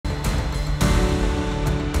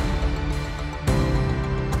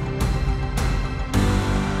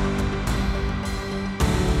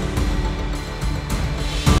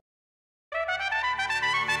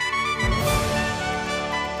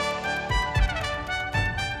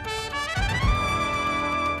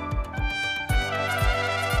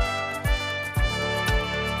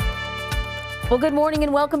Well, good morning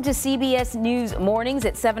and welcome to CBS News Mornings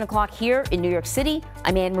at 7 o'clock here in New York City.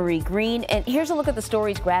 I'm Anne-Marie Green, and here's a look at the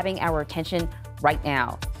stories grabbing our attention right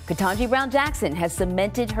now. Ketanji Brown Jackson has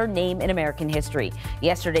cemented her name in American history.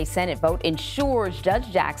 Yesterday's Senate vote ensures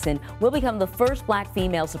Judge Jackson will become the first black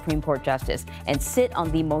female Supreme Court justice and sit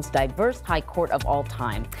on the most diverse high court of all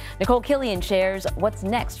time. Nicole Killian shares what's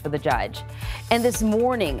next for the judge. And this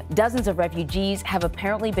morning, dozens of refugees have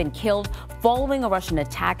apparently been killed following a Russian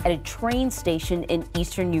attack at a train station in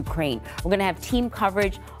eastern Ukraine. We're going to have team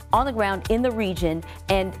coverage on the ground in the region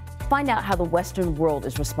and find out how the Western world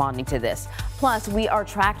is responding to this. Plus, we are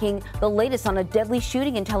tracking the latest on a deadly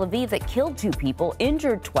shooting in Tel Aviv that killed 2 people,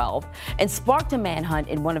 injured 12, and sparked a manhunt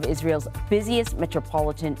in one of Israel's busiest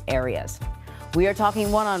metropolitan areas. We are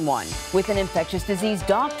talking one-on-one with an infectious disease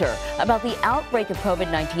doctor about the outbreak of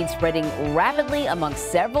COVID-19 spreading rapidly among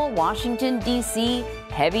several Washington, D.C.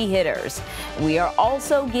 heavy hitters. We are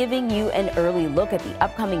also giving you an early look at the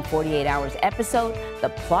upcoming 48 Hours episode, The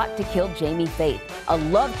Plot to Kill Jamie Faith, a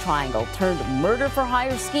love triangle turned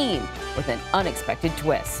murder-for-hire scheme with an unexpected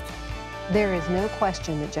twist. There is no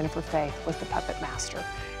question that Jennifer Faith was the puppet master,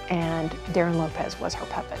 and Darren Lopez was her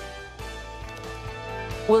puppet.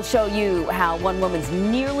 We'll show you how one woman's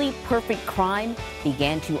nearly perfect crime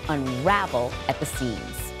began to unravel at the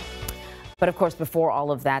seams. But of course, before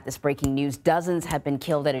all of that, this breaking news: dozens have been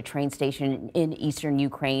killed at a train station in eastern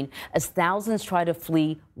Ukraine as thousands try to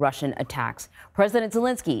flee Russian attacks. President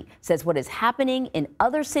Zelensky says what is happening in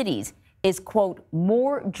other cities is, quote,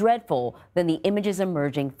 more dreadful than the images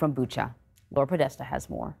emerging from Bucha. Laura Podesta has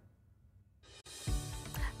more.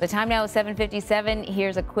 The time now is 7:57.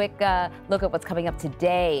 Here's a quick look at what's coming up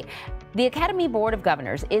today. The Academy Board of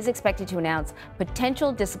Governors is expected to announce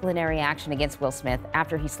potential disciplinary action against Will Smith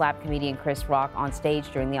after he slapped comedian Chris Rock on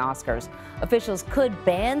stage during the Oscars. Officials could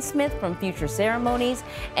ban Smith from future ceremonies,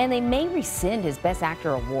 and they may rescind his Best Actor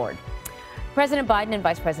award. President Biden and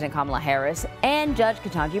Vice President Kamala Harris and Judge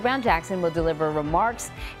Ketanji Brown Jackson will deliver remarks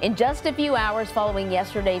in just a few hours following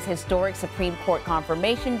yesterday's historic Supreme Court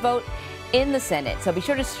confirmation vote in the Senate. So be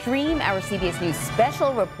sure to stream our CBS News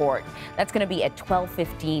special report. That's going to be at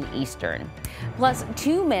 12:15 Eastern. Plus,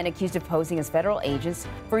 2 men accused of posing as federal agents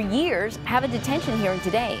for years have a detention hearing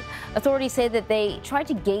today. Authorities say that they tried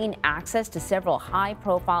to gain access to several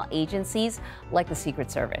high-profile agencies like the Secret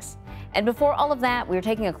Service. And before all of that, we're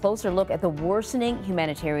taking a closer look at the worsening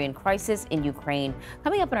humanitarian crisis in Ukraine.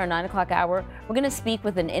 Coming up in our 9 o'clock hour, we're going to speak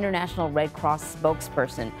with an International Red Cross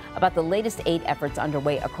spokesperson about the latest aid efforts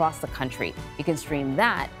underway across the country. You can stream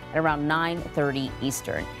that at around 9:30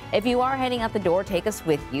 Eastern. If you are heading out the door, take us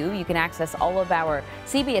with you. You can access all of our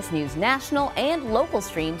CBS News national and local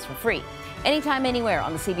streams for free, anytime, anywhere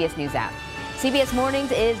on the CBS News app. CBS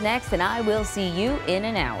Mornings is next, and I will see you in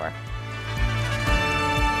an hour.